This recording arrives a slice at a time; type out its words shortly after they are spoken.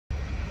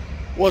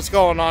What's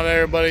going on,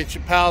 everybody? It's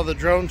your pal, the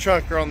Drone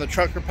Trucker, on the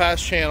Trucker Pass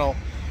channel.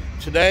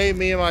 Today,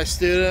 me and my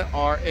student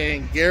are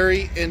in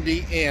Gary,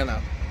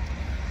 Indiana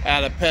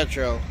at a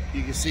Petro.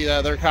 You can see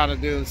that they're kind of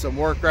doing some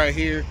work right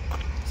here.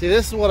 See,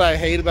 this is what I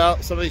hate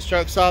about some of these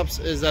truck stops,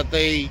 is that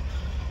they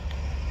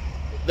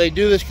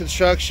do this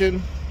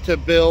construction to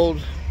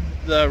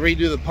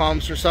redo the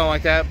pumps or something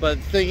like that. But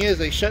the thing is,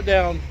 they shut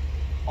down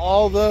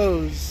all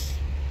those,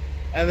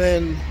 and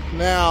then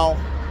now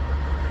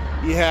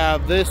you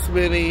have this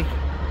many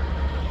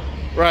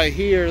right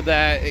here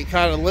that it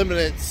kind of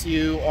limits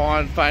you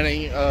on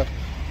finding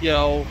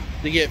to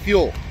get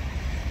fuel.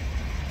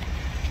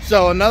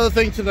 So another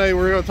thing today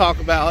we're going to talk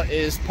about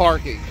is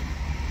parking.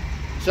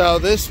 So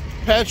this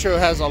Petro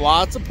has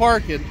lots of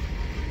parking,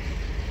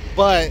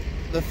 but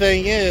the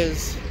thing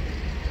is,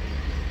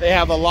 they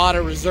have a lot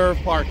of reserve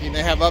parking.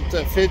 They have up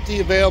to 50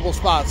 available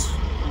spots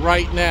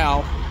right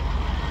now,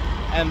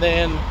 and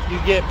then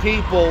you get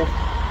people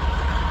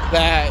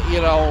that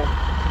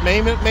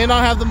may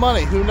not have the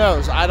money. Who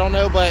knows? I don't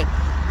know, but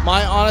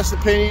my honest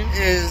opinion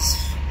is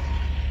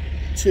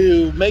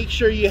to make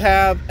sure you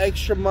have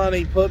extra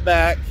money put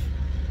back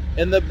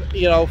in the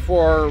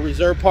for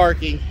reserve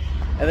parking,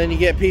 and then you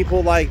get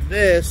people like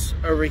this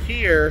over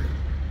here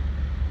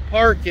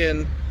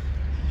parking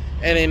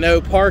in a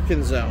no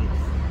parking zone.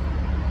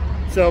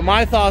 So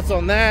my thoughts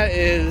on that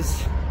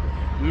is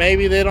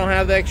maybe they don't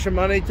have the extra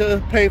money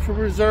to pay for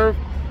reserve,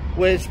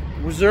 which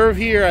reserve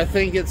here I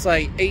think it's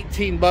like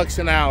 18 bucks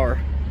an hour.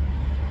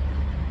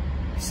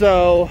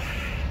 So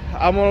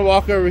I'm going to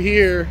walk over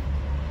here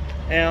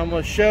and I'm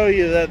going to show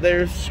you that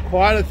there's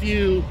quite a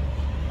few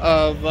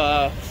of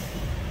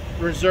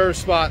reserve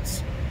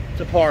spots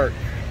to park.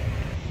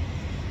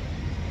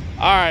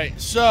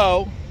 Alright,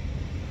 so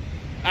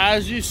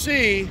as you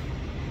see,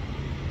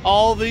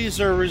 all these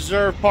are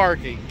reserve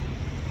parking.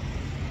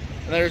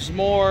 And there's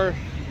more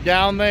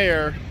down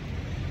there,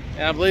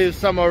 and I believe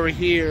some over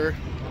here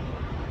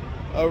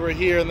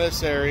in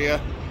this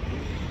area.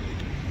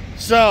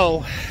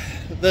 So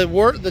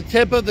the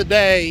tip of the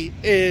day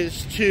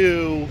is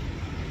to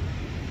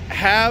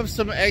have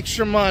some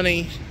extra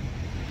money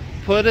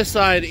put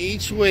aside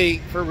each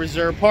week for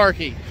reserve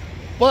parking.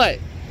 But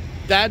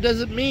that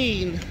doesn't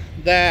mean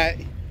that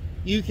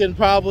you can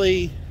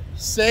probably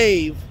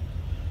save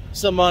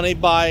some money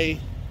by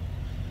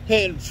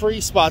hitting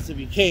free spots if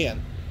you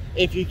can.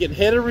 If you can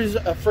hit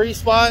a free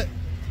spot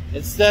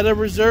instead of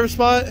a reserve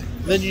spot,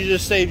 then you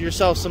just save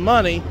yourself some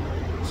money.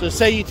 So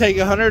say you take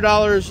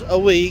 $100 a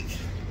week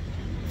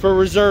for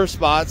reserve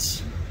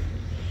spots,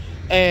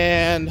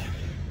 and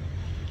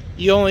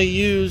you only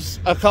use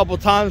a couple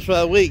times for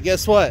that week.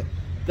 Guess what?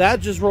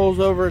 That just rolls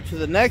over to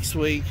the next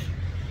week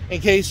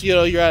in case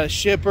you're at a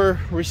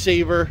shipper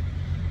receiver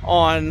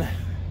on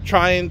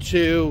trying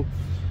to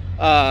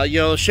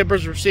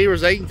shippers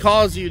receivers, they can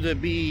cause you to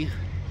be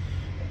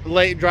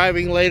late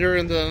driving later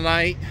into the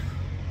night.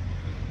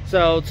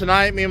 So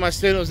tonight me and my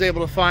student was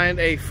able to find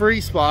a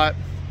free spot,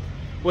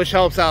 which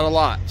helps out a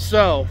lot.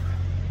 So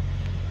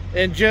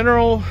in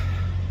general,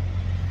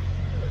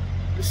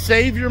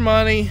 save your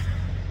money,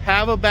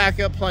 have a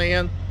backup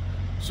plan.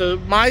 So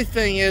my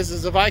thing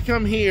is if I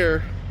come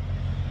here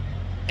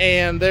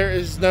and there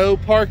is no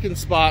parking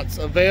spots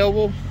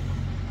available,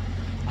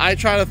 I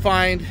try to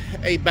find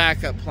a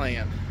backup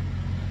plan.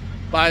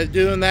 By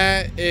doing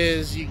that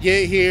is you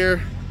get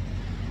here,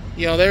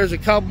 there's a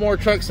couple more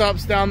truck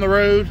stops down the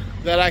road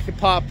that I could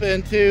pop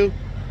into.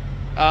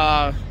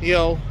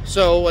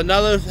 So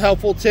another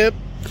helpful tip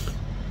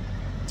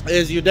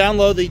is you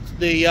download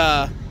the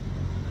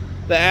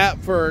app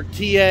for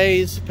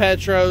TAs,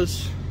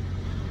 Petros,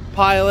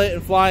 Pilot,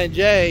 and Flying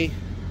J,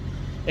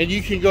 and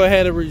you can go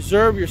ahead and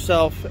reserve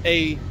yourself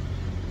a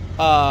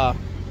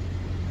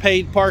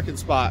paid parking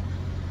spot,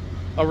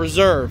 a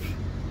reserve.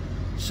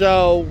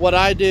 So what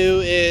I do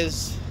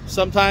is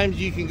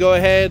sometimes you can go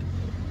ahead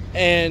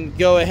and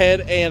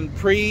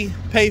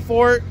pre-pay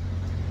for it,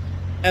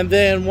 and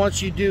then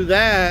once you do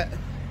that,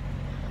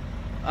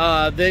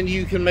 then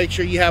you can make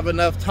sure you have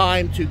enough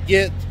time to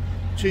get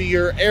to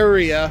your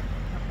area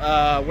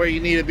where you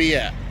need to be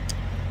at.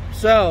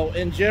 So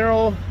in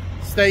general,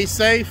 stay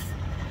safe.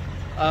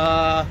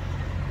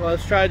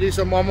 Let's try to do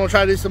some. I'm gonna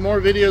try to do some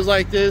more videos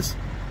like this.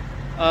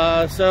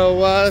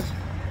 So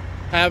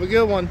have a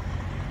good one.